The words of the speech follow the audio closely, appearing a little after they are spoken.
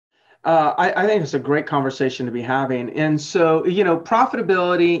I think it's a great conversation to be having. And so,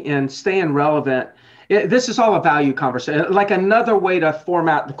 profitability and staying relevant, this is all a value conversation. Like another way to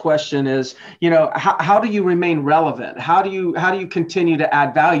format the question is, how do you remain relevant? How do you continue to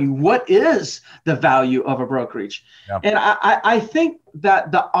add value? What is the value of a brokerage? Yeah. And I think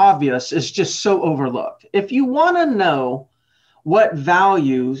that the obvious is just so overlooked. If you want to know what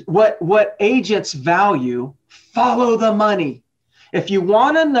agents value, follow the money. If you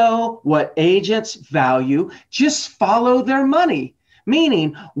want to know what agents value, just follow their money.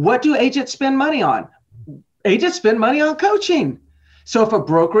 Meaning, what do agents spend money on? Agents spend money on coaching. So if a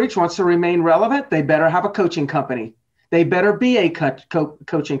brokerage wants to remain relevant, they better have a coaching company. They better be a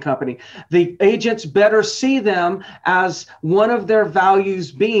coaching company. The agents better see them as one of their values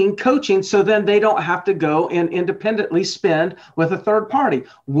being coaching, so then they don't have to go and independently spend with a third party.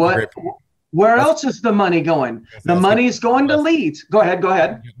 Where else is the money going? The money's going to leads. Go ahead.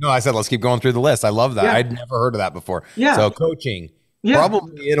 No, I said let's keep going through the list. I love that. Yeah. I'd never heard of that before. Yeah. So coaching, Yeah.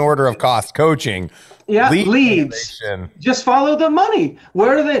 probably in order of cost, coaching. Yeah, leads. Generation. Just follow the money.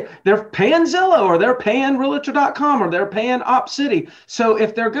 Where are they? They're paying Zillow, or they're paying Realtor.com, or they're paying OpCity. So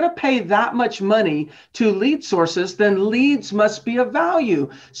if they're going to pay that much money to lead sources, then leads must be of value.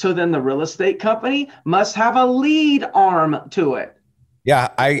 So then the real estate company must have a lead arm to it. Yeah,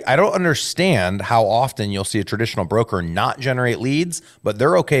 I don't understand how often you'll see a traditional broker not generate leads, but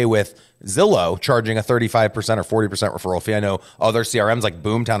they're okay with Zillow charging a 35% or 40% referral fee. I know other CRMs like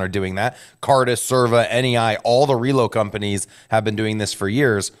Boomtown are doing that. Cardis, Serva, NEI, all the relo companies have been doing this for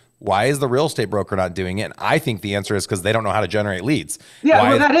years. Why is the real estate broker not doing it? And I think the answer is because they don't know how to generate leads.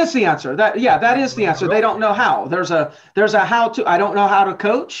 Yeah, that is the answer. That is the answer. They don't know how. There's a how to. I don't know how to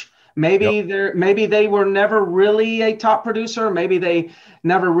coach. Maybe they were never really a top producer. Maybe they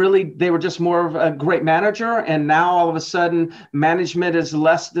were just more of a great manager. And now all of a sudden management is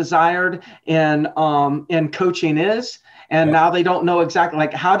less desired and coaching is. And now they don't know exactly,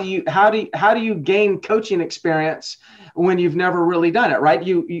 like, how do you gain coaching experience when you've never really done it, right?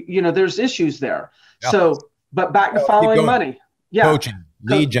 You know, there's issues there. Yeah. So, but back to following money. Yeah. Coaching,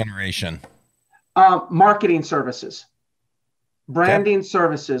 lead generation. Marketing services. Branding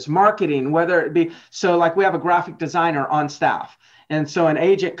services, marketing, whether it be, so like we have a graphic designer on staff. And so an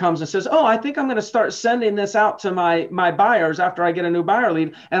agent comes and says, oh, I think I'm going to start sending this out to my buyers after I get a new buyer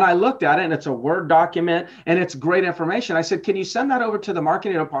lead. And I looked at it and it's a Word document and it's great information. I said, can you send that over to the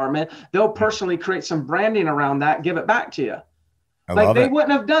marketing department? They'll personally create some branding around that, give it back to you. Like they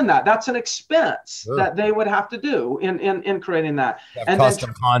wouldn't have done that. That's an expense that they would have to do in creating that. And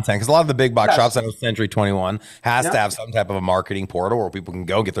custom content, because a lot of the big box shops, I know Century 21 has to have some type of a marketing portal where people can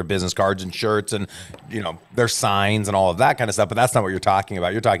go get their business cards and shirts and their signs and all of that kind of stuff. But that's not what you're talking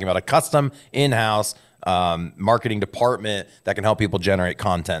about. You're talking about a custom in-house marketing department that can help people generate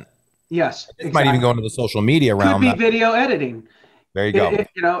content. Yes, it might even go into the social media realm. Could be video editing. There you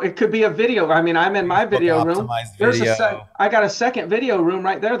go. It could be a video. I mean, I'm in my video room. I got a second video room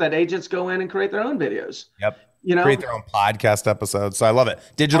right there that agents go in and create their own videos. Yep. Create their own podcast episodes. So I love it.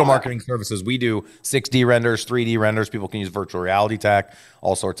 Digital marketing services. We do 6D renders, 3D renders. People can use virtual reality tech,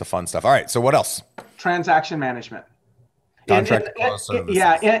 all sorts of fun stuff. All right. So what else? Transaction management. Contract close services.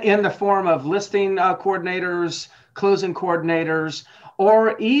 In the form of listing coordinators, closing coordinators,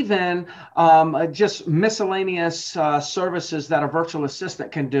 or even just miscellaneous services that a virtual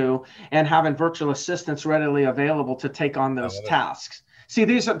assistant can do, and having virtual assistants readily available to take on those tasks. See,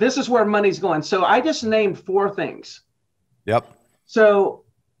 this is where money's going. So I just named 4 things. Yep. So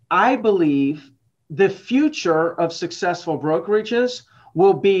I believe the future of successful brokerages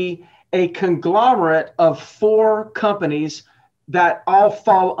will be a conglomerate of 4 companies that all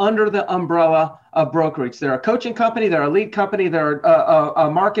fall under the umbrella of brokerage. They're a coaching company, they're a lead company, they're a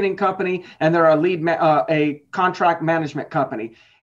marketing company, and they're a contract management company.